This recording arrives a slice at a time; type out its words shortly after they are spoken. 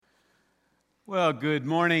Well, good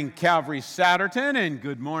morning, Calvary Souderton, and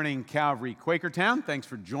good morning, Calvary Quakertown. Thanks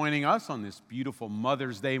for joining us on this beautiful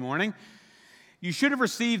Mother's Day morning. You should have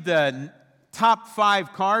received the top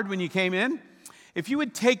 5 card when you came in. If you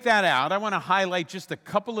would take that out, I want to highlight just a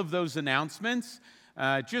couple of those announcements,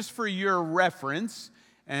 just for your reference,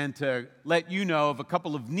 and to let you know of a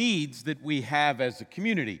couple of needs that we have as a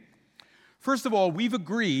community. First of all, we've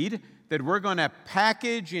agreed that we're going to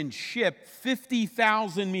package and ship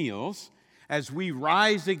 50,000 meals as we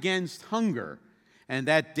rise against hunger, and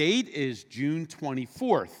that date is June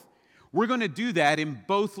 24th. We're going to do that in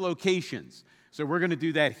both locations. So we're going to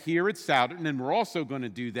do that here at Souderton, and we're also going to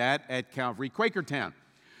do that at Calvary Quakertown.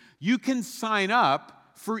 You can sign up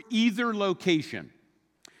for either location.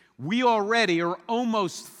 We already are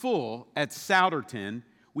almost full at Souderton.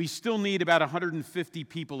 We still need about 150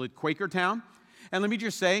 people at Quakertown. And let me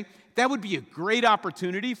just say, that would be a great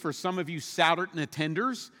opportunity for some of you Souderton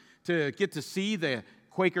attenders to get to see the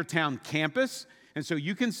Quakertown campus. And so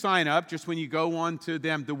you can sign up just when you go on to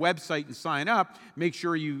the website and sign up. Make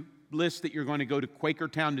sure you list that you're going to go to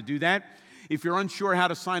Quakertown to do that. If you're unsure how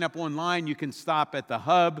to sign up online, you can stop at the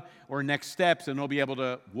hub or Next Steps, and they'll be able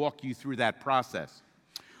to walk you through that process.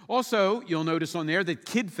 Also, you'll notice on there that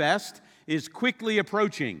Kid Fest is quickly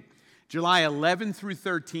approaching. July 11 through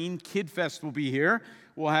 13, Kid Fest will be here.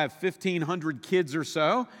 We'll have 1,500 kids or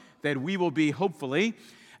so that we will be, hopefully,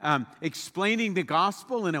 explaining the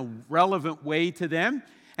gospel in a relevant way to them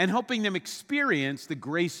and helping them experience the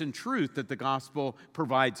grace and truth that the gospel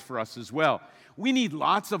provides for us as well. We need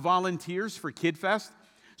lots of volunteers for Kid Fest.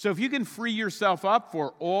 So if you can free yourself up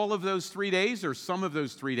for all of those 3 days or some of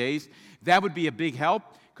those 3 days, that would be a big help,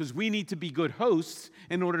 because we need to be good hosts.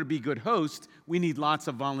 In order to be good hosts, we need lots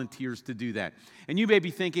of volunteers to do that. And you may be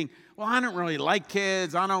thinking, well, I don't really like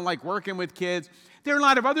kids. I don't like working with kids. There are a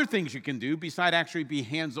lot of other things you can do besides actually be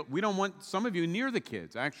hands-on. We don't want some of you near the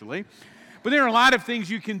kids, actually. But there are a lot of things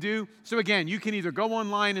you can do. So again, you can either go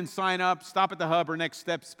online and sign up, stop at the hub or Next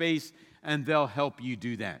Step Space, and they'll help you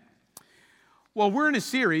do that. Well, we're in a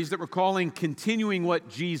series that we're calling Continuing What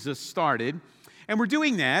Jesus Started. And we're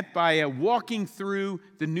doing that by walking through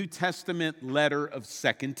the New Testament letter of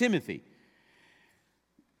 2 Timothy.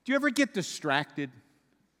 Do you ever get distracted?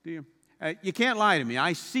 Do you? You can't lie to me.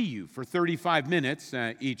 I see you for 35 minutes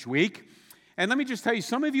each week. And let me just tell you,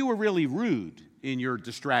 some of you are really rude in your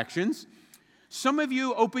distractions. Some of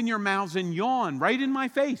you open your mouths and yawn right in my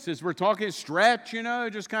face as we're talking, stretch,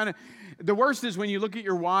 just kind of. The worst is when you look at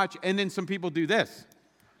your watch and then some people do this,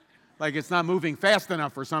 like it's not moving fast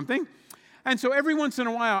enough or something. And so every once in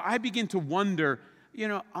a while, I begin to wonder,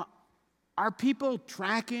 are people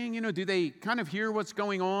tracking? Do they kind of hear what's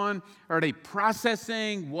going on? Are they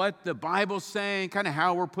processing what the Bible's saying, kind of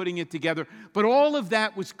how we're putting it together? But all of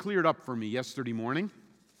that was cleared up for me yesterday morning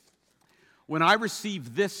when I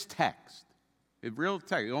received this text, a real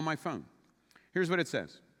text on my phone. Here's what it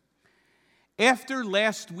says. After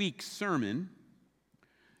last week's sermon,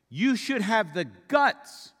 you should have the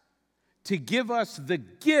guts to give us the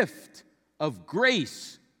gift of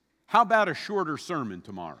grace. How about a shorter sermon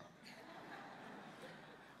tomorrow?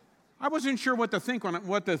 I wasn't sure what to think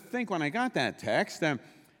when I got that text.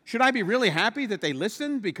 Should I be really happy that they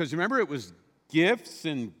listened? Because remember, it was gifts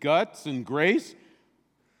and guts and grace.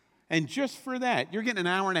 And just for that, you're getting an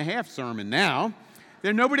hour and a half sermon now.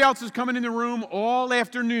 Nobody else is coming in the room all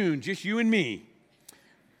afternoon, just you and me.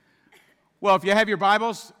 Well, if you have your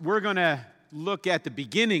Bibles, we're going to look at the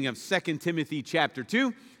beginning of 2 Timothy chapter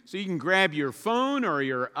 2. So you can grab your phone or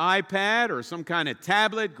your iPad or some kind of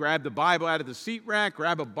tablet, grab the Bible out of the seat rack,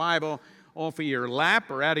 grab a Bible off of your lap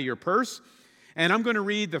or out of your purse. And I'm going to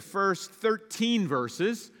read the first 13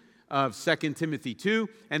 verses of 2 Timothy 2,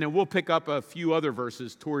 and then we'll pick up a few other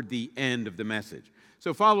verses toward the end of the message.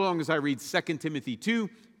 So follow along as I read 2 Timothy 2,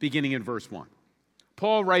 beginning in verse 1.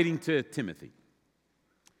 Paul writing to Timothy.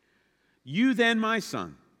 You then, my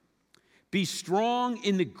son, be strong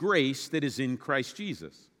in the grace that is in Christ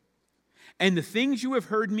Jesus. And the things you have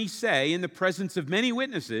heard me say in the presence of many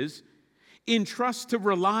witnesses, entrust to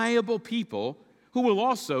reliable people who will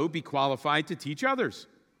also be qualified to teach others.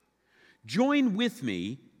 Join with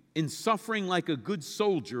me in suffering like a good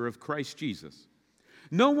soldier of Christ Jesus.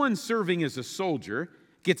 No one serving as a soldier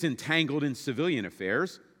gets entangled in civilian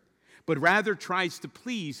affairs, but rather tries to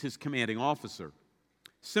please his commanding officer.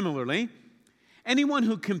 Similarly, anyone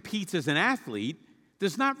who competes as an athlete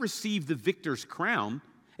does not receive the victor's crown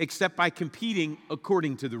except by competing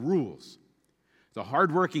according to the rules. The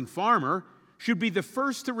hardworking farmer should be the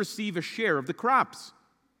first to receive a share of the crops.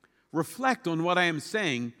 Reflect on what I am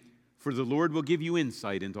saying, for the Lord will give you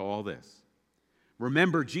insight into all this.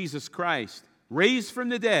 Remember Jesus Christ, raised from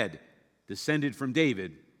the dead, descended from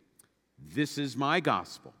David, this is my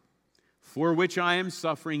gospel, for which I am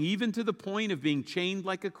suffering, even to the point of being chained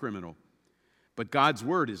like a criminal. But God's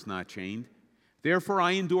word is not chained. Therefore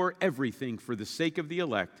I endure everything for the sake of the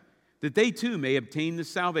elect, that they too may obtain the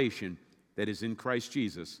salvation that is in Christ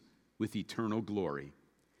Jesus with eternal glory.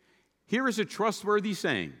 Here is a trustworthy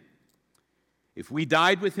saying: if we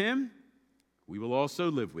died with him, we will also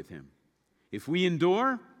live with him. If we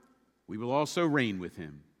endure, we will also reign with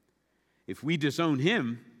him. If we disown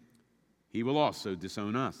him, he will also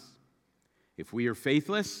disown us. If we are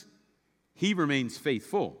faithless, he remains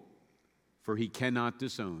faithful, for he cannot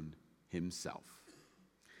disown himself.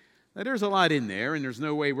 Now, there's a lot in there, and there's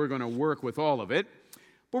no way we're going to work with all of it,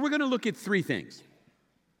 but we're going to look at three things.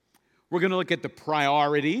 We're going to look at the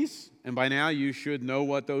priorities, and by now you should know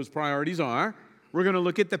what those priorities are. We're going to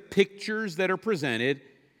look at the pictures that are presented,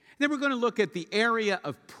 and then we're going to look at the area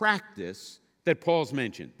of practice that Paul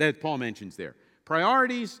mentions there.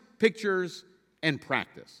 Priorities, pictures, and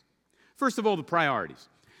practice. First of all, the priorities.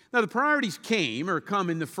 Now, the priorities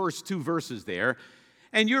come in the first two verses there,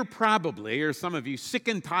 and you're probably, or some of you, sick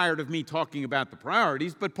and tired of me talking about the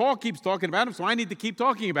priorities, but Paul keeps talking about them, so I need to keep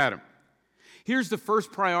talking about them. Here's the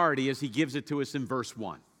first priority as he gives it to us in verse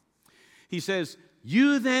 1. He says,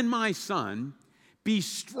 "You then, my son, be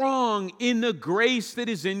strong in the grace that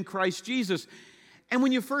is in Christ Jesus." And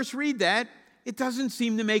when you first read that, it doesn't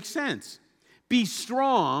seem to make sense. Be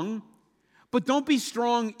strong, but don't be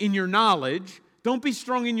strong in your knowledge. Don't be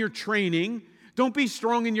strong in your training. Don't be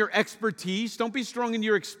strong in your expertise. Don't be strong in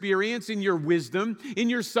your experience, in your wisdom, in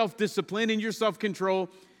your self-discipline, in your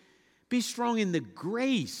self-control. Be strong in the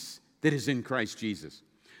grace that is in Christ Jesus.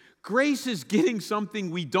 Grace is getting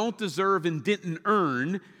something we don't deserve and didn't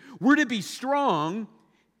earn. We're to be strong,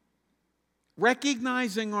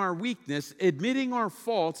 recognizing our weakness, admitting our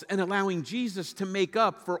faults, and allowing Jesus to make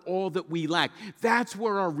up for all that we lack. That's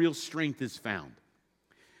where our real strength is found.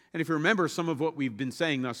 And if you remember some of what we've been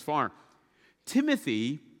saying thus far,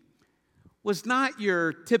 Timothy was not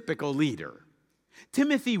your typical leader.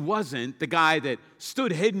 Timothy wasn't the guy that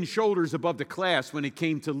stood head and shoulders above the class when it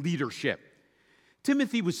came to leadership.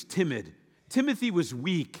 Timothy was timid. Timothy was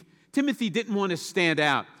weak. Timothy didn't want to stand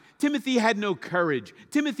out. Timothy had no courage.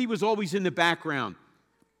 Timothy was always in the background.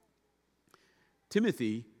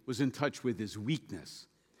 Timothy was in touch with his weakness.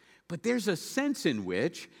 But there's a sense in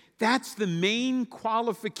which that's the main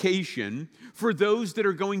qualification for those that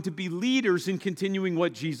are going to be leaders in continuing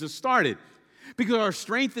what Jesus started. Because our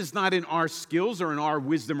strength is not in our skills or in our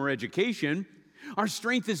wisdom or education. Our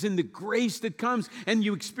strength is in the grace that comes, and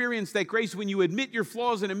you experience that grace when you admit your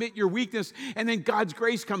flaws and admit your weakness, and then God's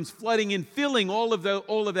grace comes flooding and filling all of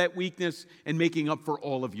that weakness and making up for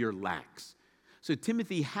all of your lacks. So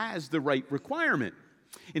Timothy has the right requirement.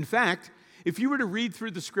 In fact, if you were to read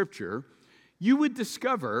through the scripture, you would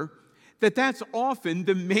discover that that's often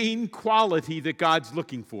the main quality that God's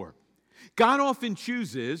looking for. God often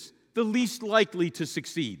chooses the least likely to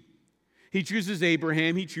succeed. He chooses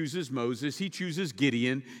Abraham, he chooses Moses, he chooses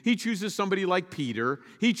Gideon, he chooses somebody like Peter,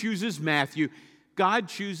 he chooses Matthew. God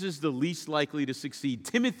chooses the least likely to succeed.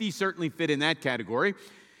 Timothy certainly fit in that category.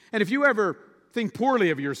 And if you ever think poorly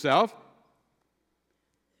of yourself,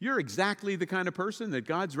 you're exactly the kind of person that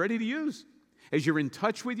God's ready to use. As you're in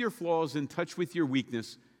touch with your flaws, in touch with your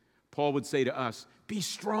weakness, Paul would say to us, be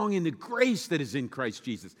strong in the grace that is in Christ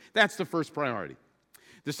Jesus. That's the first priority.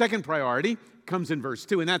 The second priority comes in verse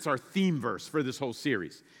 2, and that's our theme verse for this whole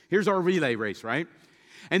series. Here's our relay race, right?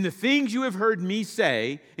 And the things you have heard me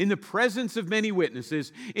say in the presence of many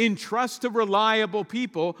witnesses, entrust to reliable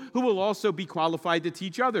people who will also be qualified to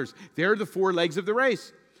teach others. They're the four legs of the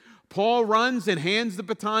race. Paul runs and hands the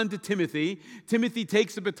baton to Timothy. Timothy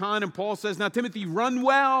takes the baton, and Paul says, now, Timothy, run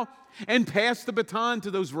well and pass the baton to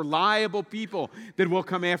those reliable people that will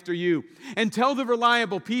come after you. And tell the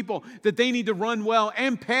reliable people that they need to run well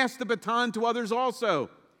and pass the baton to others also.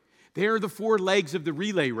 They're the four legs of the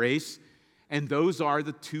relay race, and those are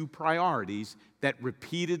the two priorities that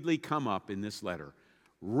repeatedly come up in this letter.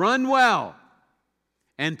 Run well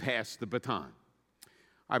and pass the baton.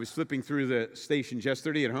 I was flipping through the stations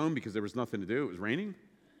yesterday at home because there was nothing to do. It was raining.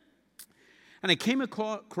 And I came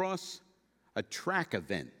across a track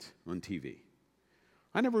event on TV.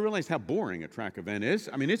 I never realized how boring a track event is.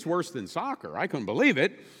 I mean, it's worse than soccer. I couldn't believe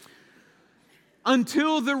it.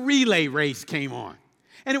 Until the relay race came on.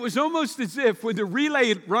 And it was almost as if when the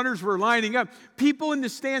relay runners were lining up, people in the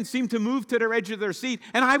stands seemed to move to the edge of their seat,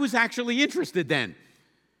 and I was actually interested then.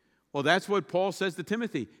 Well, that's what Paul says to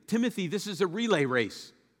Timothy. Timothy, this is a relay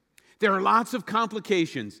race. There are lots of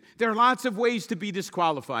complications. There are lots of ways to be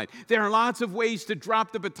disqualified. There are lots of ways to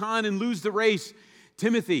drop the baton and lose the race.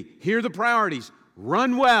 Timothy, here are the priorities.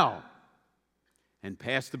 Run well and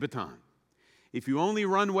pass the baton. If you only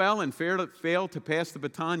run well and fail to pass the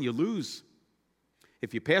baton, you lose.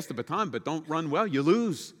 If you pass the baton but don't run well, you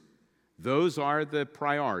lose. Those are the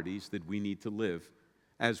priorities that we need to live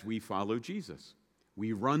as we follow Jesus.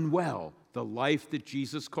 We run well the life that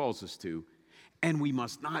Jesus calls us to, and we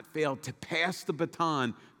must not fail to pass the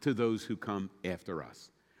baton to those who come after us.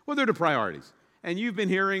 Well, they're the priorities, and you've been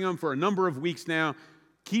hearing them for a number of weeks now.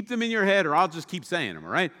 Keep them in your head, or I'll just keep saying them,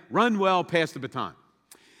 all right? Run well, pass the baton.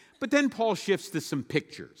 But then Paul shifts to some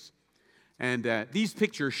pictures, and these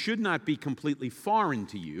pictures should not be completely foreign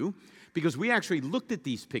to you, because we actually looked at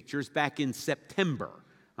these pictures back in September.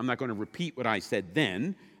 I'm not going to repeat what I said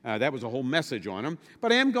then. That was a whole message on them.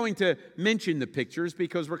 But I am going to mention the pictures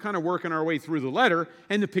because we're kind of working our way through the letter,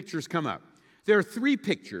 and the pictures come up. There are 3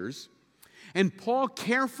 pictures, and Paul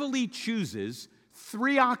carefully chooses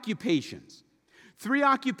 3 occupations. 3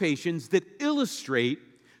 occupations that illustrate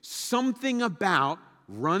something about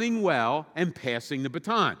running well and passing the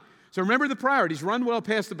baton. So remember the priorities: run well,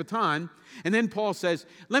 pass the baton. And then Paul says,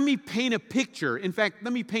 let me paint a picture. In fact,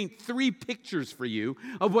 let me paint 3 pictures for you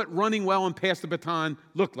of what running well and pass the baton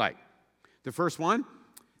look like. The first one,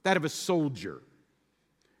 that of a soldier.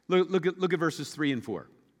 Look at verses 3 and 4.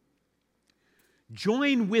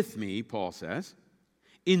 Join with me, Paul says,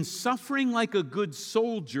 in suffering like a good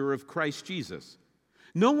soldier of Christ Jesus.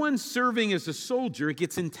 No one serving as a soldier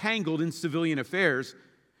gets entangled in civilian affairs,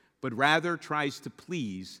 but rather tries to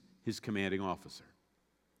please his commanding officer.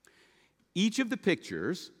 Each of the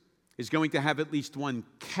pictures is going to have at least one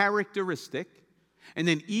characteristic, and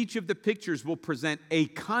then each of the pictures will present a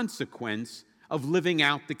consequence of living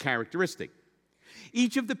out the characteristic.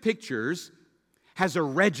 Each of the pictures has a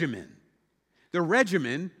regimen. The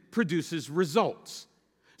regimen produces results.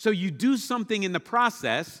 So you do something in the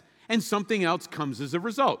process, and something else comes as a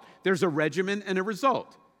result. There's a regimen and a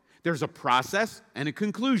result. There's a process and a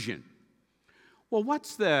conclusion. Well,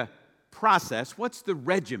 what's the process? What's the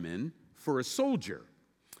regimen for a soldier?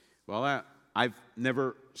 Well, I've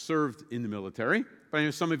never served in the military, but I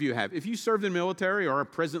know some of you have. If you served in the military or are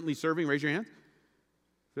presently serving, raise your hand.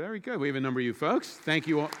 Very good. We have a number of you folks. Thank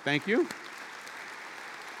you all. Thank you.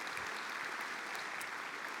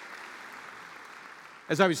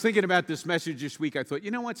 As I was thinking about this message this week, I thought,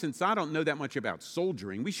 you know what, since I don't know that much about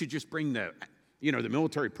soldiering, we should just bring the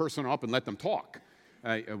military person up and let them talk.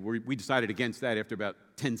 We decided against that after about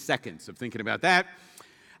 10 seconds of thinking about that.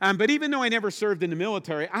 But even though I never served in the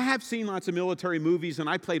military, I have seen lots of military movies, and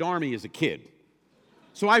I played Army as a kid.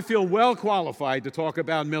 So I feel well qualified to talk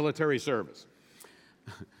about military service.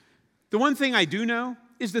 The one thing I do know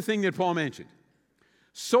is the thing that Paul mentioned.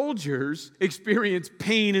 Soldiers experience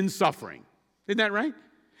pain and suffering. Isn't that right?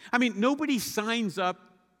 I mean, nobody signs up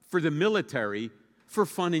for the military for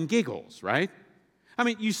fun and giggles, right? I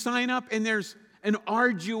mean, you sign up and there's an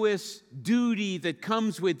arduous duty that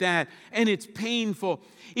comes with that, and it's painful.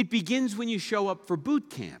 It begins when you show up for boot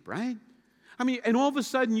camp, right? I mean, and all of a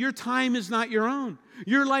sudden, your time is not your own.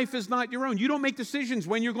 Your life is not your own. You don't make decisions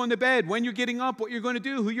when you're going to bed, when you're getting up, what you're going to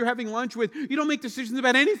do, who you're having lunch with. You don't make decisions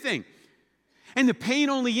about anything. And the pain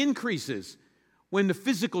only increases when the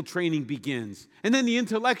physical training begins, and then the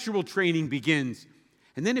intellectual training begins.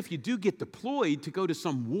 And then if you do get deployed to go to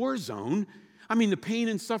some war zone, I mean, the pain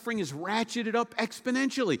and suffering is ratcheted up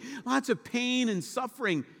exponentially. Lots of pain and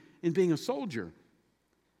suffering in being a soldier.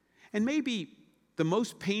 And maybe the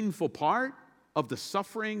most painful part of the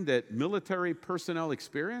suffering that military personnel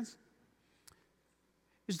experience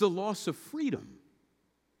is the loss of freedom.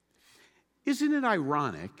 Isn't it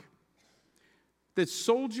ironic that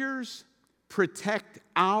soldiers protect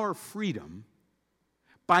our freedom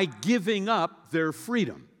by giving up their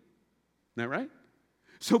freedom? Isn't that right?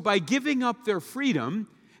 So by giving up their freedom,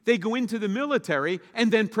 they go into the military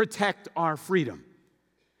and then protect our freedom.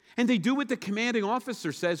 And they do what the commanding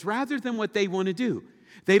officer says rather than what they want to do.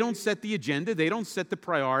 They don't set the agenda. They don't set the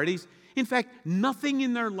priorities. In fact, nothing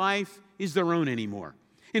in their life is their own anymore.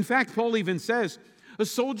 In fact, Paul even says, a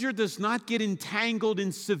soldier does not get entangled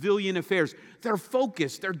in civilian affairs. They're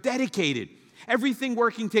focused. They're dedicated. Everything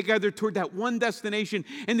working together toward that one destination,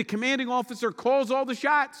 and the commanding officer calls all the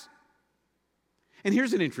shots. And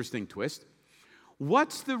here's an interesting twist.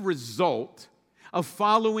 What's the result of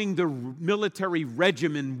following the military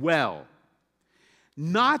regimen well?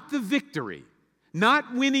 Not the victory,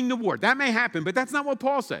 not winning the war. That may happen, but that's not what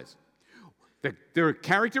Paul says. Their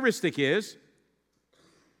characteristic is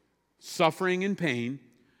suffering and pain.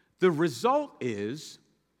 The result is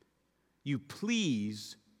you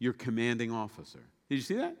please your commanding officer. Did you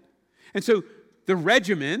see that? And so the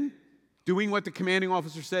regimen, doing what the commanding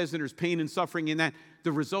officer says, and there's pain and suffering in that,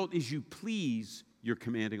 the result is you please your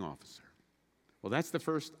commanding officer. Well, that's the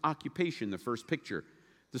first occupation, the first picture.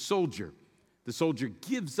 The soldier. The soldier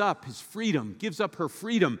gives up his freedom, gives up her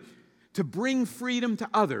freedom to bring freedom to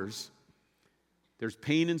others. There's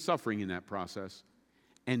pain and suffering in that process.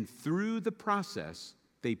 And through the process,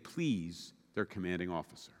 they please their commanding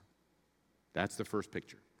officer. That's the first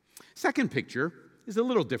picture. Second picture is a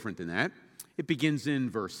little different than that. It begins in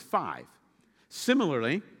verse 5.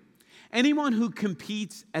 Similarly, anyone who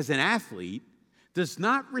competes as an athlete does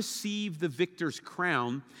not receive the victor's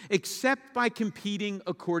crown except by competing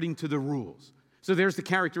according to the rules. So there's the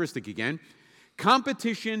characteristic again.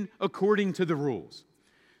 Competition according to the rules.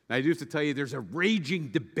 Now, I do have to tell you, there's a raging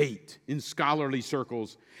debate in scholarly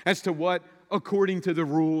circles as to what according to the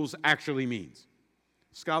rules actually means.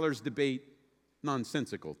 Scholars debate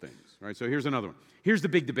nonsensical things, right? So here's another one. Here's the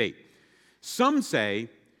big debate. Some say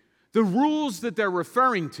the rules that they're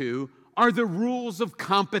referring to are the rules of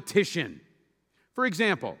competition. For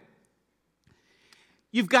example,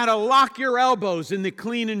 you've got to lock your elbows in the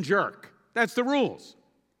clean and jerk. That's the rules.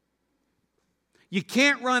 You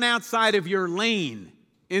can't run outside of your lane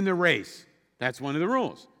in the race. That's one of the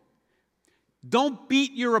rules. Don't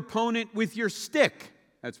beat your opponent with your stick.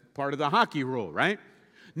 That's part of the hockey rule, right?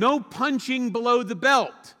 No punching below the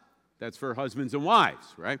belt. That's for husbands and wives,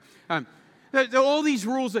 right? All these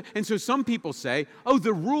rules. And so some people say, oh,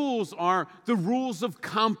 the rules are the rules of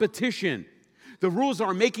competition. The rules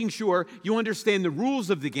are making sure you understand the rules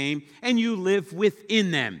of the game and you live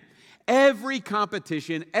within them. Every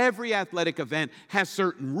competition, every athletic event has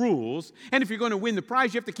certain rules. And if you're going to win the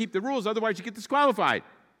prize, you have to keep the rules. Otherwise, you get disqualified.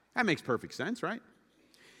 That makes perfect sense, right?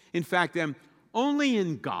 In fact, only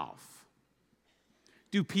in golf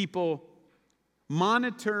do people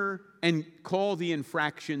monitor and call the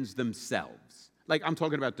infractions themselves. Like, I'm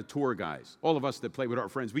talking about the tour guys. All of us that play with our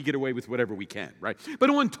friends, we get away with whatever we can, right? But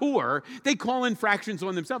on tour, they call infractions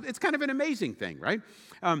on themselves. It's kind of an amazing thing, right?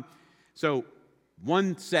 So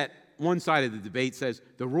one side of the debate says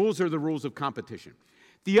the rules are the rules of competition.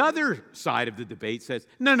 The other side of the debate says,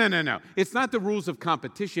 no. It's not the rules of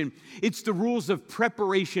competition. It's the rules of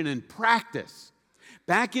preparation and practice.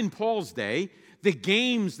 Back in Paul's day, the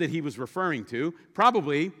games that he was referring to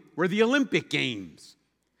probably were the Olympic Games.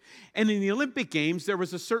 And in the Olympic Games, there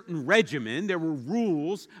was a certain regimen. There were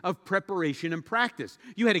rules of preparation and practice.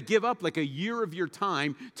 You had to give up like a year of your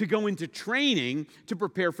time to go into training to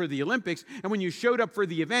prepare for the Olympics. And when you showed up for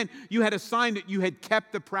the event, you had a sign that you had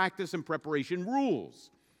kept the practice and preparation rules.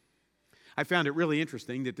 I found it really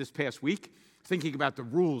interesting that this past week, thinking about the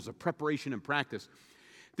rules of preparation and practice,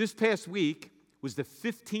 this past week was the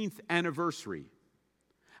 15th anniversary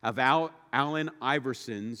of Allen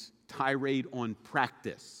Iverson's tirade on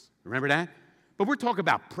practice. Remember that? But we're talking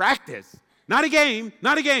about practice. Not a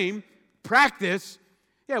game, practice.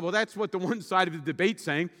 Yeah, well, that's what the one side of the debate's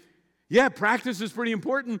saying. Yeah, practice is pretty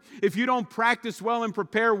important. If you don't practice well and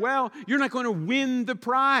prepare well, you're not going to win the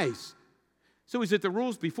prize. So is it the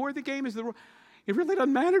rules before the game? It really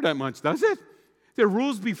doesn't matter that much, does it? There are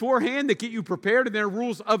rules beforehand that get you prepared, and there are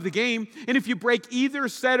rules of the game. And if you break either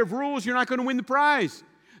set of rules, you're not going to win the prize.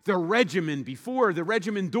 The regimen before, the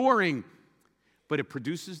regimen during. But it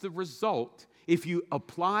produces the result. If you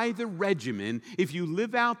apply the regimen, if you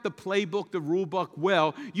live out the playbook, the rule book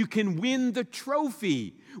well, you can win the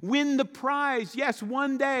trophy, win the prize. Yes,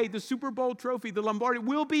 one day the Super Bowl trophy, the Lombardi,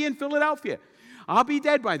 will be in Philadelphia. I'll be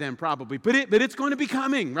dead by then probably, but it's going to be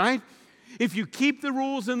coming, right? If you keep the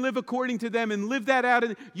rules and live according to them and live that out,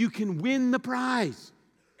 you can win the prize.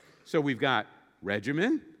 So we've got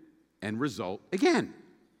regimen and result again.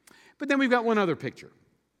 But then we've got one other picture.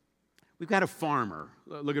 We've got a farmer.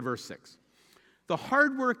 Look at verse 6. The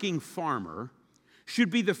hardworking farmer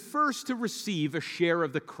should be the first to receive a share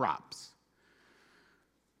of the crops.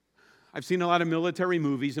 I've seen a lot of military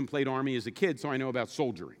movies and played Army as a kid, so I know about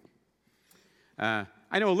soldiering.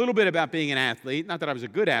 I know a little bit about being an athlete. Not that I was a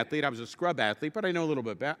good athlete, I was a scrub athlete, but I know a little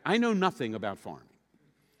bit about it. I know nothing about farming.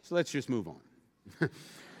 So let's just move on.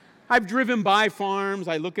 I've driven by farms,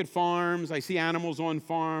 I look at farms, I see animals on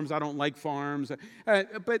farms, I don't like farms.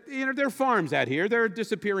 But there are farms out here, they're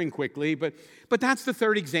disappearing quickly, but that's the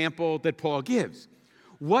third example that Paul gives.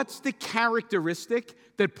 What's the characteristic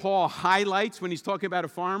that Paul highlights when he's talking about a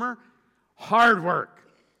farmer? Hard work.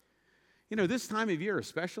 This time of year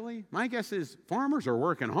especially, my guess is farmers are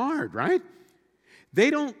working hard, right? They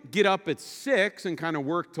don't get up at 6 and kind of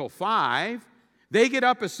work till 5. They get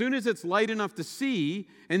up as soon as it's light enough to see,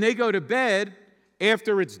 and they go to bed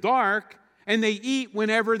after it's dark, and they eat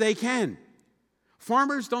whenever they can.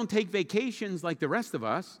 Farmers don't take vacations like the rest of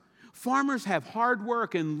us. Farmers have hard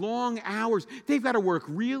work and long hours. They've got to work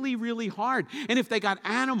really, really hard. And if they got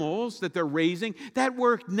animals that they're raising, that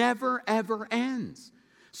work never, ever ends.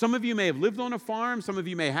 Some of you may have lived on a farm. Some of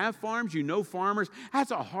you may have farms. You know farmers.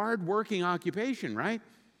 That's a hard-working occupation, right?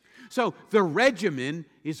 So the regimen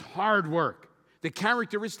is hard work. The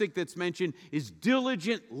characteristic that's mentioned is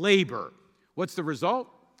diligent labor. What's the result?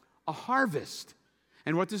 A harvest.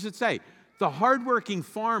 And what does it say? The hardworking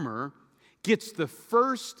farmer gets the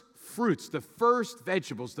first fruits, the first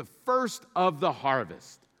vegetables, the first of the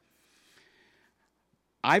harvest.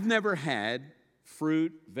 I've never had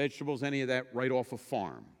fruit, vegetables, any of that right off a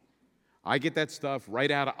farm. I get that stuff right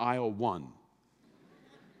out of aisle 1.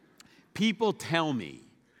 People tell me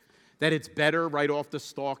that it's better right off the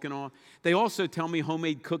stalk and all. They also tell me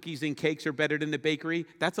homemade cookies and cakes are better than the bakery.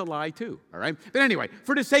 That's a lie too, all right? But anyway,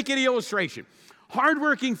 for the sake of the illustration,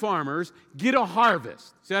 hardworking farmers get a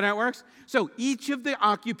harvest. See how that works? So each of the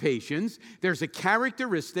occupations, there's a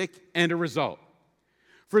characteristic and a result.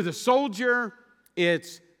 For the soldier,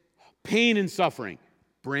 it's pain and suffering.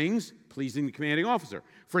 Brings pleasing the commanding officer.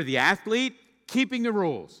 For the athlete, keeping the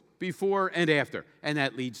rules before and after, and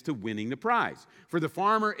that leads to winning the prize. For the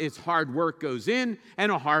farmer, it's hard work goes in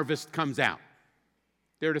and a harvest comes out.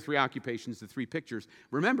 There are the three occupations, the three pictures.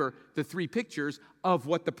 Remember, the three pictures of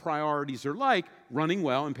what the priorities are like, running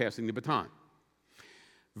well and passing the baton.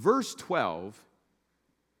 Verse 12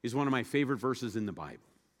 is one of my favorite verses in the Bible.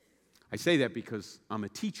 I say that because I'm a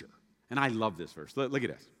teacher, and I love this verse. Look at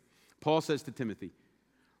this. Paul says to Timothy,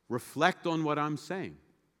 reflect on what I'm saying.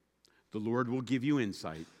 The Lord will give you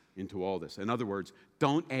insight into all this. In other words,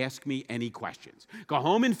 don't ask me any questions. Go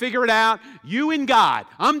home and figure it out. You and God.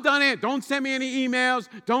 I'm done it. Don't send me any emails.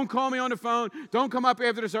 Don't call me on the phone. Don't come up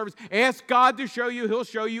after the service. Ask God to show you. He'll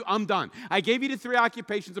show you. I'm done. I gave you the three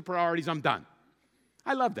occupations of priorities. I'm done.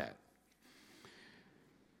 I love that.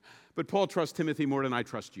 But Paul trusts Timothy more than I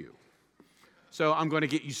trust you. So I'm going to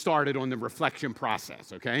get you started on the reflection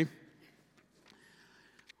process, okay?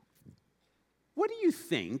 What do you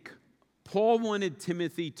think Paul wanted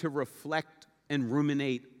Timothy to reflect and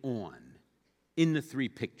ruminate on in the three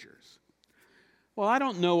pictures? Well, I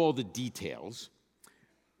don't know all the details,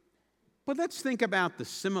 but let's think about the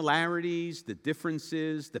similarities, the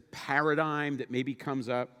differences, the paradigm that maybe comes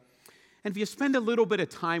up. And if you spend a little bit of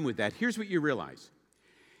time with that, here's what you realize.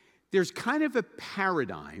 There's kind of a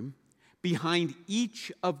paradigm behind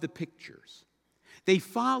each of the pictures. They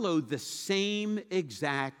follow the same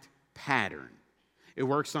exact pattern. It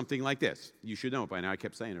works something like this. You should know it by now. I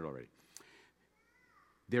kept saying it already.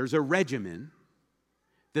 There's a regimen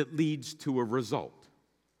that leads to a result.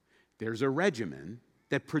 There's a regimen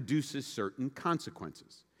that produces certain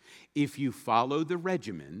consequences. If you follow the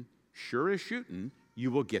regimen, sure as shooting, you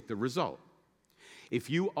will get the result. If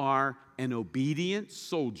you are an obedient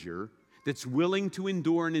soldier that's willing to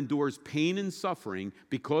endure and endures pain and suffering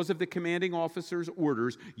because of the commanding officer's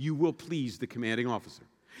orders, you will please the commanding officer.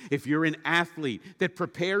 If you're an athlete that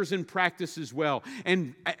prepares and practices well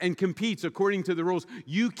and competes according to the rules,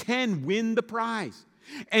 you can win the prize.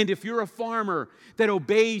 And if you're a farmer that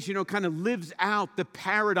obeys, kind of lives out the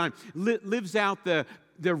paradigm, lives out the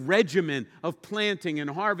regimen of planting and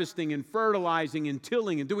harvesting and fertilizing and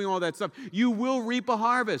tilling and doing all that stuff, you will reap a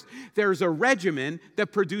harvest. There's a regimen that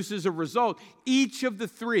produces a result. Each of the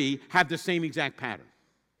three have the same exact pattern.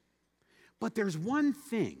 But there's one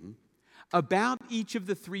thing about each of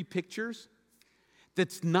the three pictures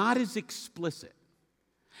that's not as explicit.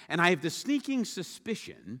 And I have the sneaking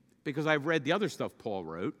suspicion, because I've read the other stuff Paul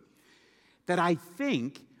wrote, that I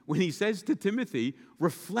think when he says to Timothy,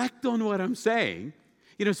 reflect on what I'm saying,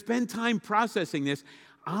 spend time processing this,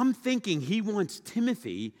 I'm thinking he wants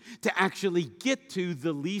Timothy to actually get to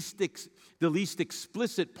the least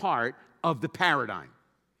explicit part of the paradigm.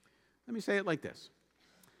 Let me say it like this.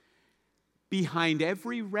 Behind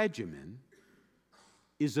every regimen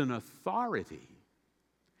is an authority.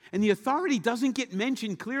 And the authority doesn't get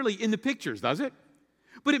mentioned clearly in the pictures, does it?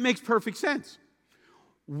 But it makes perfect sense.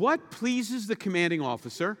 What pleases the commanding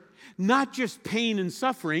officer? Not just pain and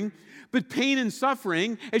suffering, but pain and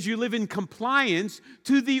suffering as you live in compliance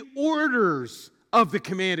to the orders of the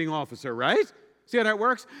commanding officer, right? See how that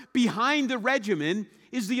works? Behind the regimen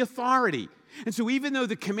is the authority. And so even though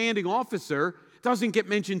the commanding officer doesn't get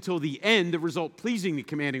mentioned till the end, the result pleasing the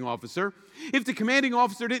commanding officer, if the commanding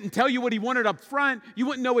officer didn't tell you what he wanted up front, you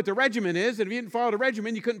wouldn't know what the regimen is, and if you didn't follow the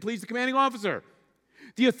regimen, you couldn't please the commanding officer.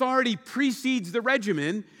 The authority precedes the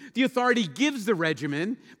regimen. The authority gives the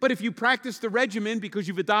regimen. But if you practice the regimen because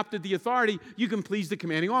you've adopted the authority, you can please the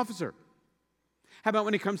commanding officer. How about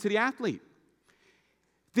when it comes to the athlete?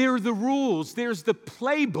 There are the rules. There's the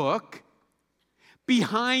playbook.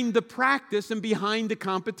 behind the practice and behind the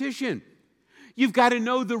competition. You've got to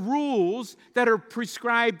know the rules that are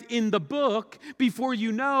prescribed in the book before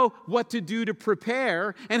you know what to do to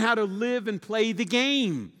prepare and how to live and play the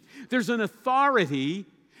game. There's an authority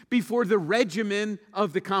before the regimen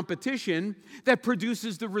of the competition that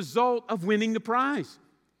produces the result of winning the prize.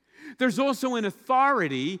 There's also an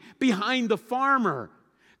authority behind the farmer,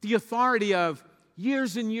 the authority of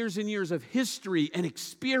years and years and years of history and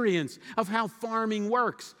experience of how farming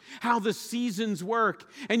works, how the seasons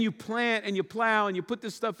work, and you plant and you plow and you put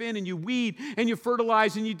this stuff in and you weed and you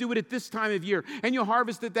fertilize and you do it at this time of year and you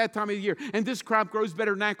harvest at that time of year and this crop grows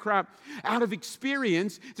better than that crop. Out of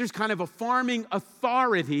experience, there's kind of a farming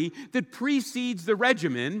authority that precedes the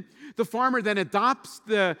regimen. The farmer then adopts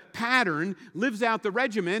the pattern, lives out the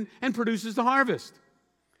regimen, and produces the harvest.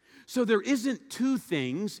 So there isn't two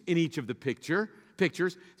things in each of the pictures,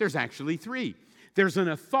 there's actually three. There's an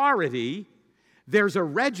authority, there's a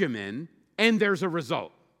regimen, and there's a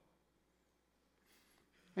result.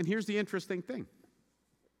 And here's the interesting thing.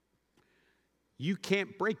 You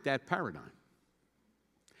can't break that paradigm.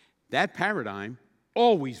 That paradigm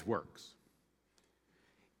always works.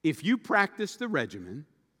 If you practice the regimen,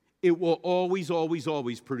 it will always, always,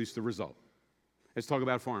 always produce the result. Let's talk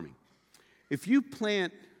about farming. If you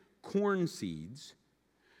plant corn seeds,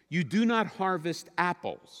 you do not harvest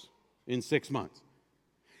apples in 6 months.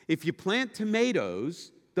 If you plant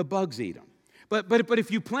tomatoes, the bugs eat them. But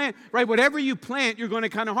if you plant, right, whatever you plant, you're going to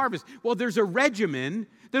kind of harvest. Well, there's a regimen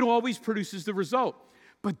that always produces the result.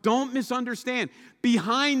 But don't misunderstand.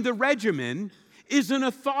 Behind the regimen is an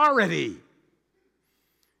authority.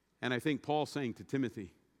 And I think Paul's saying to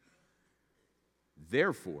Timothy,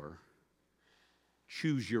 therefore,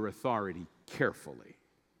 choose your authority carefully.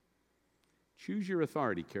 Choose your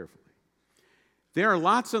authority carefully. There are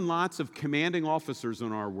lots and lots of commanding officers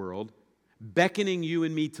in our world beckoning you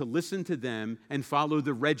and me to listen to them and follow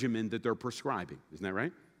the regimen that they're prescribing. Isn't that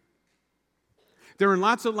right? There are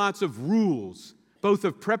lots and lots of rules, both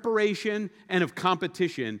of preparation and of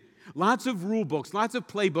competition, lots of rule books, lots of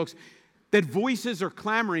playbooks that voices are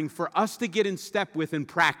clamoring for us to get in step with and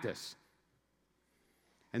practice.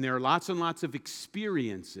 And there are lots and lots of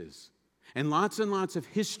experiences and lots of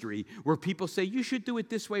history where people say, you should do it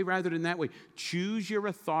this way rather than that way. Choose your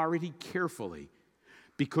authority carefully,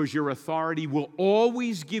 because your authority will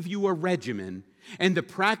always give you a regimen, and the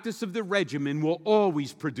practice of the regimen will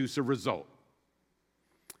always produce a result.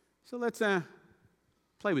 So let's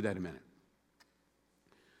play with that a minute.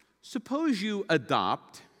 Suppose you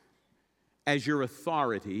adopt as your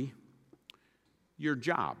authority your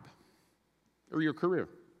job or your career.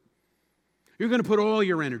 You're going to put all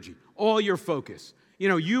your energy, all your focus.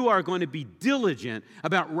 You are going to be diligent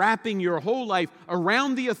about wrapping your whole life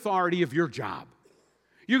around the authority of your job.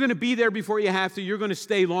 You're going to be there before you have to. You're going to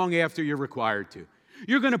stay long after you're required to.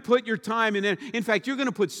 You're going to put your time in. In fact, you're going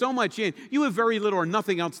to put so much in, you have very little or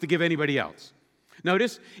nothing else to give anybody else.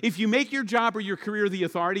 Notice, if you make your job or your career the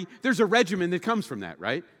authority, there's a regimen that comes from that,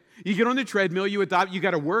 right? You get on the treadmill, you got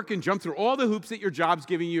to work and jump through all the hoops that your job's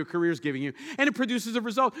giving you, your career's giving you, and it produces a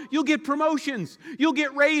result. You'll get promotions. You'll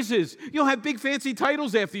get raises. You'll have big fancy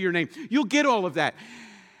titles after your name. You'll get all of that.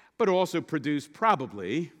 But also produce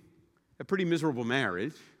probably a pretty miserable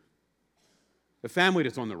marriage, a family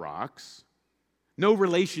that's on the rocks, no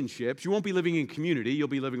relationships. You won't be living in community. You'll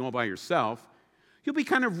be living all by yourself. You'll be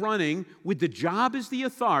kind of running with the job as the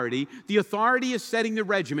authority is setting the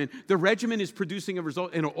regimen is producing a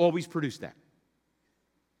result, and it'll always produce that.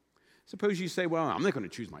 Suppose you say, well, I'm not going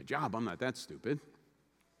to choose my job. I'm not that stupid.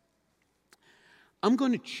 I'm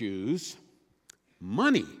going to choose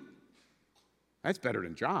money. That's better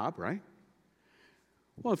than job, right?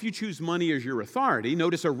 Well, if you choose money as your authority,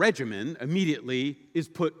 notice a regimen immediately is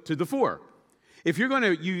put to the fore. If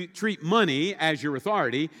you treat money as your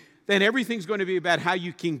authority, then everything's going to be about how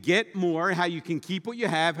you can get more, how you can keep what you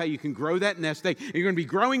have, how you can grow that nest egg. You're going to be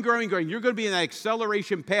growing. You're going to be in that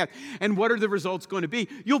acceleration path. And what are the results going to be?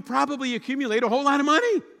 You'll probably accumulate a whole lot of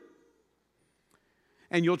money.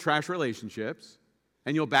 And you'll trash relationships,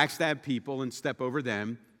 and you'll backstab people and step over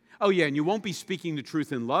them. Oh, yeah, and you won't be speaking the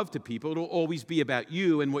truth in love to people. It'll always be about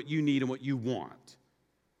you and what you need and what you want.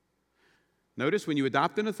 Notice when you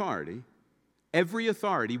adopt an authority, every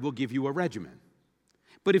authority will give you a regimen.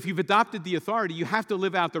 But if you've adopted the authority, you have to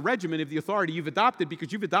live out the regimen of the authority you've adopted,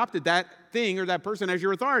 because you've adopted that thing or that person as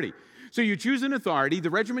your authority. So you choose an authority,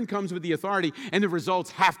 the regimen comes with the authority, and the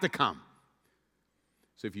results have to come.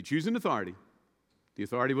 So if you choose an authority, the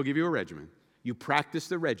authority will give you a regimen. You practice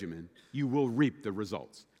the regimen, you will reap the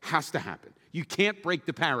results. Has to happen. You can't break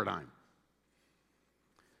the paradigm.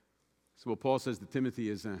 So what Paul says to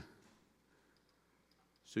Timothy is,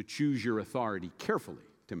 So choose your authority carefully,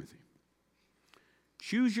 Timothy.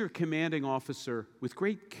 Choose your commanding officer with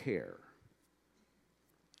great care.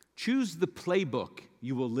 Choose the playbook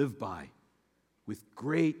you will live by with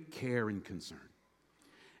great care and concern.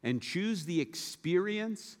 And choose the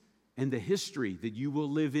experience and the history that you will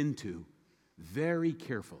live into very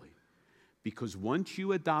carefully. Because once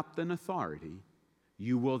you adopt an authority,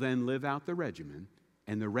 you will then live out the regimen,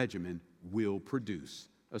 and the regimen will produce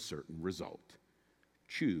a certain result.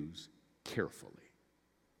 Choose carefully.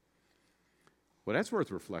 Well, that's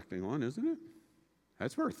worth reflecting on, isn't it?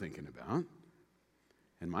 That's worth thinking about.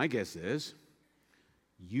 And my guess is,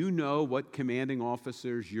 you know what commanding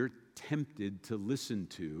officers you're tempted to listen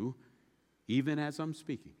to, even as I'm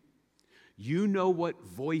speaking. You know what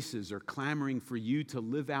voices are clamoring for you to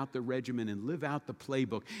live out the regimen and live out the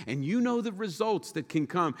playbook. And you know the results that can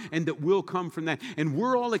come and that will come from that. And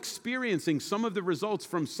we're all experiencing some of the results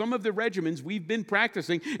from some of the regimens we've been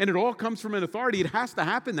practicing, and it all comes from an authority. It has to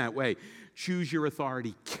happen that way. Choose your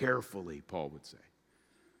authority carefully, Paul would say.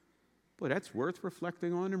 Boy, that's worth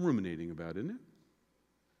reflecting on and ruminating about, isn't it?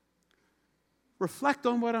 Reflect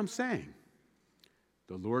on what I'm saying.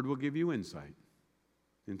 The Lord will give you insight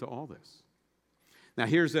into all this. Now,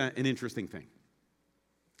 here's an interesting thing,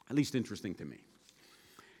 at least interesting to me.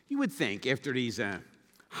 You would think after these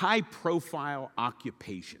high-profile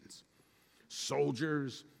occupations,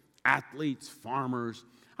 soldiers, athletes, farmers,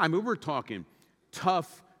 I mean, we're talking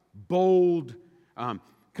tough, bold,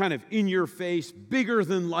 kind of in-your-face,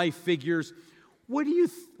 bigger-than-life figures.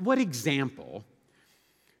 What example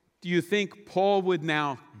do you think Paul would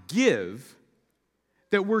now give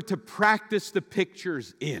that we're to practice the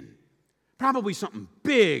pictures in? Probably something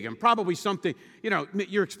big and probably something,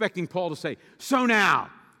 you're expecting Paul to say, so now,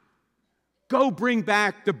 go bring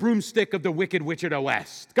back the broomstick of the wicked witch of the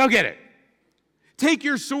West. Go get it. Take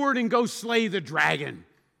your sword and go slay the dragon.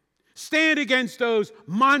 Stand against those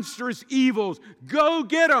monstrous evils. Go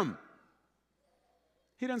get them.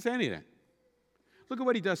 He doesn't say any of that. Look at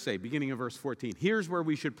what he does say, beginning of verse 14. Here's where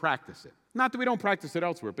we should practice it. Not that we don't practice it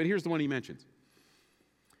elsewhere, but here's the one he mentions.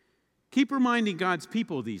 Keep reminding God's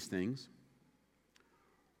people of these things.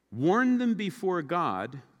 Warn them before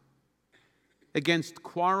God against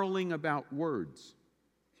quarreling about words.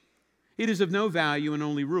 It is of no value and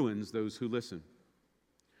only ruins those who listen.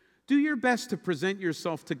 Do your best to present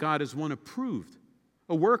yourself to God as one approved,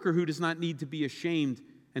 a worker who does not need to be ashamed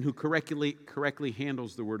and who correctly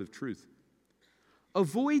handles the word of truth.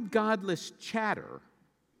 Avoid godless chatter,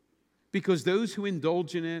 because those who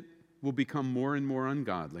indulge in it will become more and more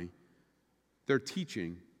ungodly. Their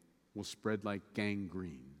teaching will spread like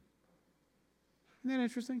gangrene. Isn't that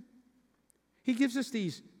interesting? He gives us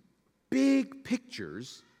these big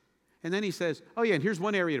pictures, and then he says, oh yeah, and here's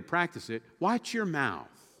one area to practice it. Watch your mouth.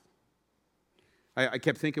 I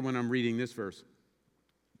kept thinking when I'm reading this verse,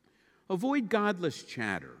 avoid godless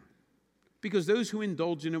chatter, because those who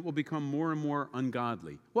indulge in it will become more and more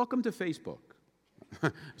ungodly. Welcome to Facebook.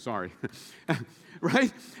 Sorry.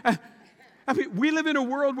 Right? I mean, we live in a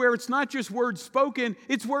world where it's not just words spoken,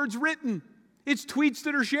 it's words written. It's tweets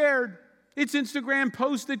that are shared. It's Instagram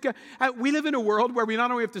posts that go. We live in a world where we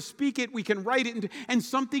not only have to speak it, we can write it, and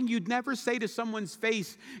something you'd never say to someone's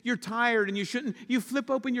face. You're tired and you shouldn't. You flip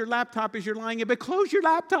open your laptop as you're lying in bed. Close your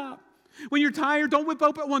laptop. When you're tired, don't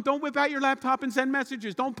whip out your laptop and send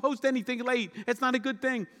messages. Don't post anything late. It's not a good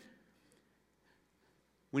thing.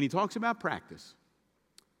 When he talks about practice,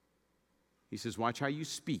 he says, watch how you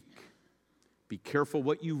speak. Be careful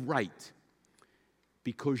what you write,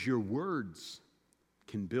 because your words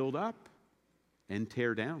can build up and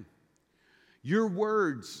tear down. Your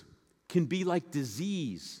words can be like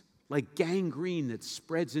disease, like gangrene that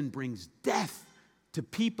spreads and brings death to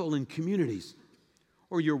people and communities.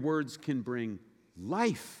 Or your words can bring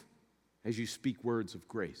life as you speak words of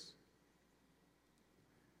grace.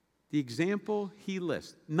 The example he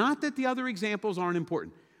lists, not that the other examples aren't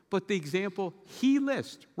important, but the example he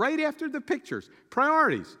lists right after the pictures,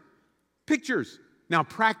 priorities, pictures. Now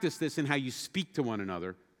practice this in how you speak to one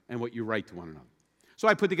another and what you write to one another. So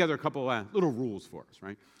I put together a couple little rules for us,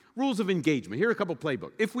 right? Rules of engagement. Here are a couple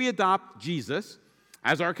playbooks. If we adopt Jesus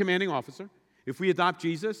as our commanding officer, if we adopt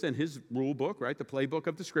Jesus and his rule book, right, the playbook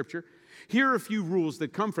of the Scripture, here are a few rules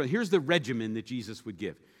that come from. Here's the regimen that Jesus would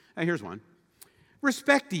give. And here's one.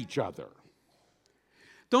 Respect each other.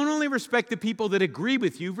 Don't only respect the people that agree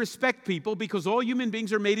with you, respect people because all human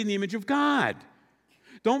beings are made in the image of God.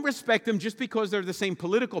 Don't respect them just because they're the same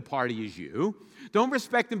political party as you. Don't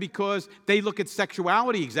respect them because they look at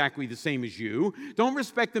sexuality exactly the same as you. Don't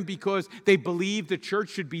respect them because they believe the church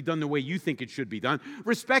should be done the way you think it should be done.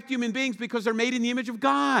 Respect human beings because they're made in the image of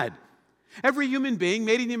God. Every human being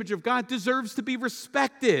made in the image of God deserves to be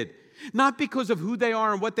respected, not because of who they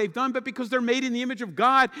are and what they've done, but because they're made in the image of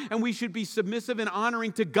God, and we should be submissive and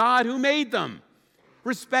honoring to God who made them.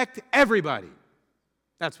 Respect everybody.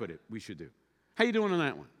 That's what we should do. How you doing on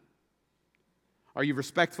that one? Are you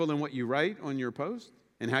respectful in what you write on your post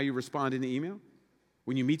and how you respond in the email?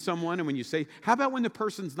 When you meet someone and when you say, how about when the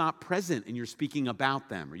person's not present and you're speaking about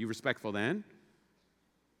them? Are you respectful then?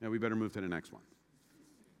 Now we better move to the next one.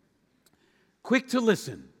 Quick to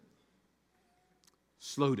listen,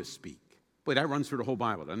 slow to speak. Boy, that runs through the whole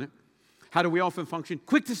Bible, doesn't it? How do we often function?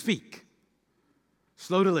 Quick to speak,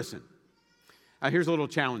 slow to listen. Here's a little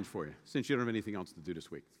challenge for you, since you don't have anything else to do this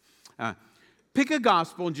week. Pick a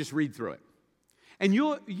gospel and just read through it. And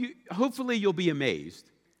hopefully you'll be amazed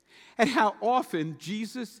at how often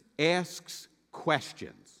Jesus asks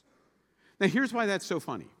questions. Now, here's why that's so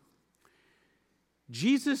funny.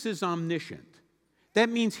 Jesus is omniscient. That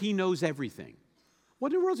means he knows everything.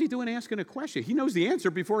 What in the world is he doing asking a question? He knows the answer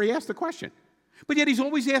before he asks the question. But yet he's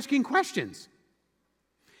always asking questions.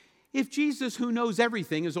 If Jesus, who knows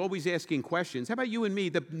everything, is always asking questions, how about you and me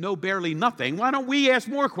that know barely nothing? Why don't we ask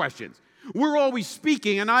more questions? We're always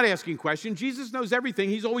speaking and not asking questions. Jesus knows everything.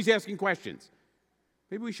 He's always asking questions.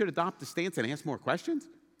 Maybe we should adopt the stance and ask more questions?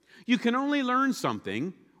 You can only learn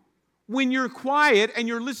something when you're quiet and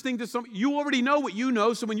you're listening to something. You already know what you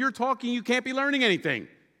know, so when you're talking, you can't be learning anything.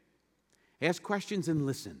 Ask questions and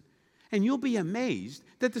listen. And you'll be amazed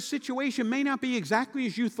that the situation may not be exactly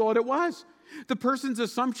as you thought it was. The person's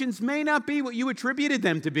assumptions may not be what you attributed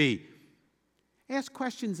them to be. Ask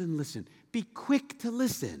questions and listen. Be quick to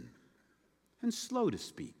listen and slow to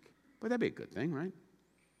speak. Well, that'd be a good thing, right?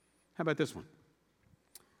 How about this one?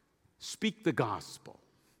 Speak the gospel.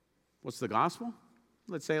 What's the gospel?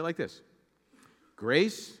 Let's say it like this.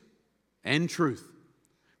 Grace and truth.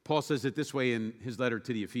 Paul says it this way in his letter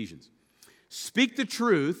to the Ephesians. Speak the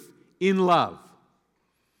truth in love.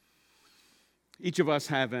 Each of us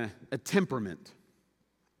have a temperament.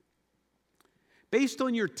 Based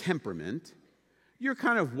on your temperament, you're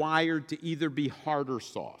kind of wired to either be hard or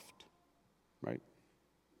soft, right?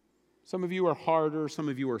 Some of you are harder, some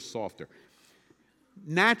of you are softer.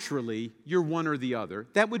 Naturally, you're one or the other.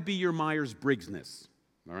 That would be your Myers-Briggsness,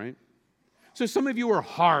 all right? So some of you are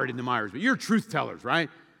hard in the Myers-Briggs. You're truth tellers, right?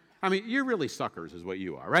 I mean, you're really suckers is what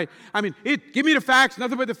you are, right? I mean, give me the facts,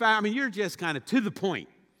 nothing but the facts. I mean, you're just kind of to the point.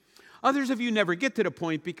 Others of you never get to the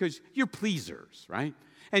point because you're pleasers, right?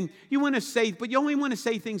 And you want to say, but you only want to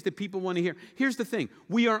say things that people want to hear. Here's the thing.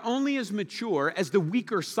 We are only as mature as the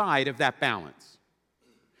weaker side of that balance.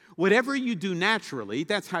 Whatever you do naturally,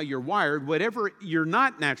 that's how you're wired. Whatever you're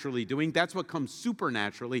not naturally doing, that's what comes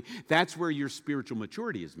supernaturally. That's where your spiritual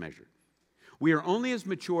maturity is measured. We are only as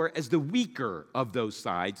mature as the weaker of those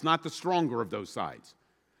sides, not the stronger of those sides.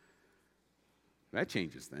 That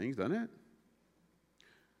changes things, doesn't it?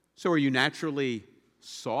 So are you naturally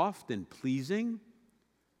soft and pleasing?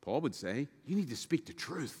 Paul would say, you need to speak the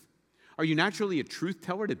truth. Are you naturally a truth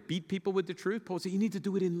teller to beat people with the truth? Paul would say, you need to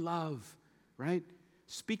do it in love, right?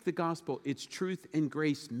 Speak the gospel. It's truth and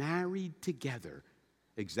grace married together,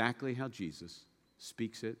 exactly how Jesus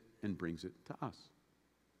speaks it and brings it to us.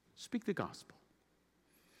 Speak the gospel.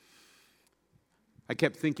 I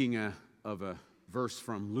kept thinking of a verse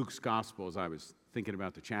from Luke's gospel as I was thinking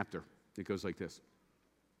about the chapter. It goes like this.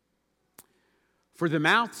 For the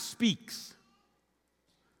mouth speaks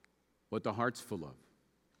what the heart's full of.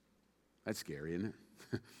 That's scary, isn't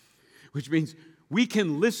it? Which means we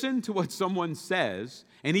can listen to what someone says,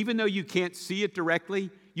 and even though you can't see it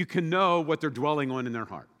directly, you can know what they're dwelling on in their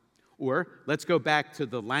heart. Or let's go back to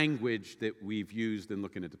the language that we've used in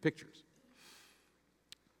looking at the pictures.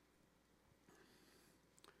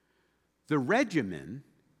 The regimen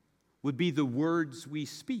would be the words we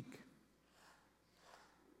speak.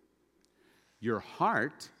 Your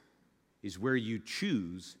heart is where you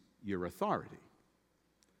choose your authority.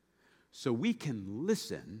 So we can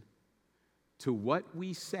listen to what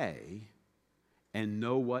we say and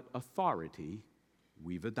know what authority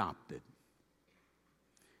we've adopted.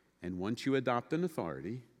 And once you adopt an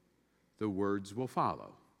authority, the words will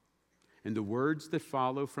follow. And the words that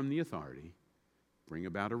follow from the authority bring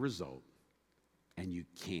about a result, and you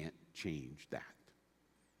can't change that.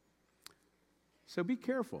 So be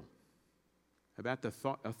careful about the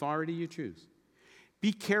authority you choose.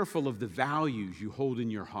 Be careful of the values you hold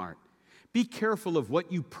in your heart. Be careful of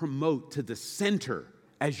what you promote to the center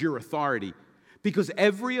as your authority, because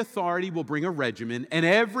every authority will bring a regimen, and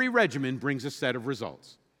every regimen brings a set of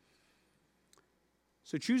results.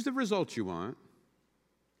 So choose the results you want,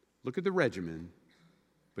 look at the regimen,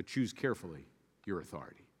 but choose carefully your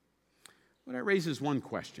authority. Well, that raises one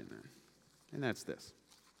question then. And that's this.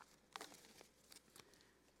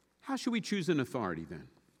 How should we choose an authority then?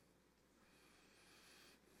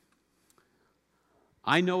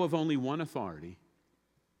 I know of only one authority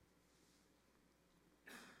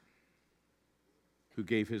who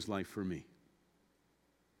gave his life for me.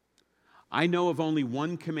 I know of only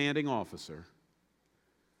one commanding officer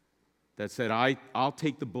that said, I'll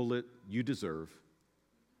take the bullet you deserve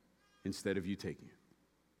instead of you taking it.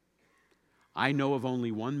 I know of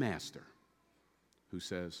only one master who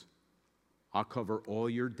says, I'll cover all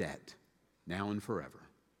your debt now and forever.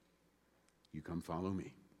 You come follow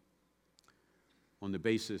me. On the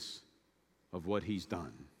basis of what he's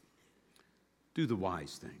done, do the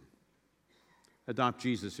wise thing. Adopt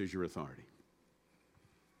Jesus as your authority.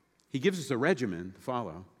 He gives us a regimen to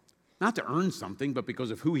follow, not to earn something, but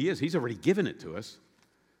because of who he is. He's already given it to us.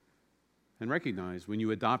 And recognize when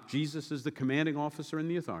you adopt Jesus as the commanding officer and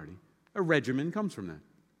the authority, a regimen comes from that.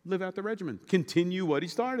 Live out the regimen. Continue what he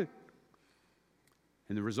started.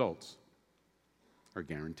 And the results are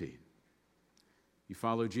guaranteed. You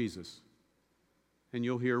follow Jesus, and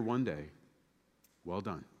you'll hear one day, well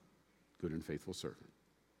done, good and faithful servant.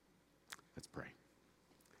 Let's pray.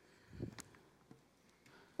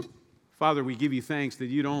 Father, we give you thanks that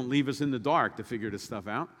you don't leave us in the dark to figure this stuff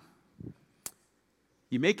out.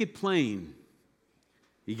 You make it plain.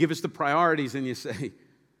 You give us the priorities and you say,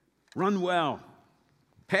 run well,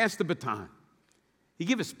 pass the baton. You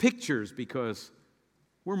give us pictures because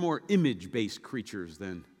we're more image-based creatures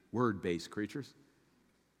than word-based creatures.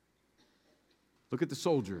 Look at the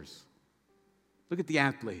soldiers. Look at the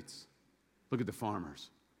athletes. Look at the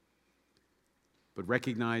farmers. But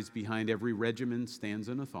recognize behind every regimen stands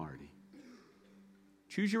an authority.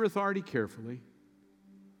 Choose your authority carefully.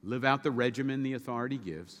 Live out the regimen the authority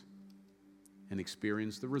gives. And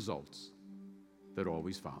experience the results that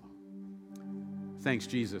always follow. Thanks,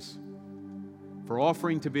 Jesus, for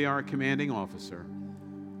offering to be our commanding officer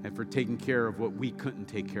and for taking care of what we couldn't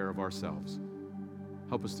take care of ourselves.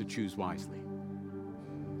 Help us to choose wisely.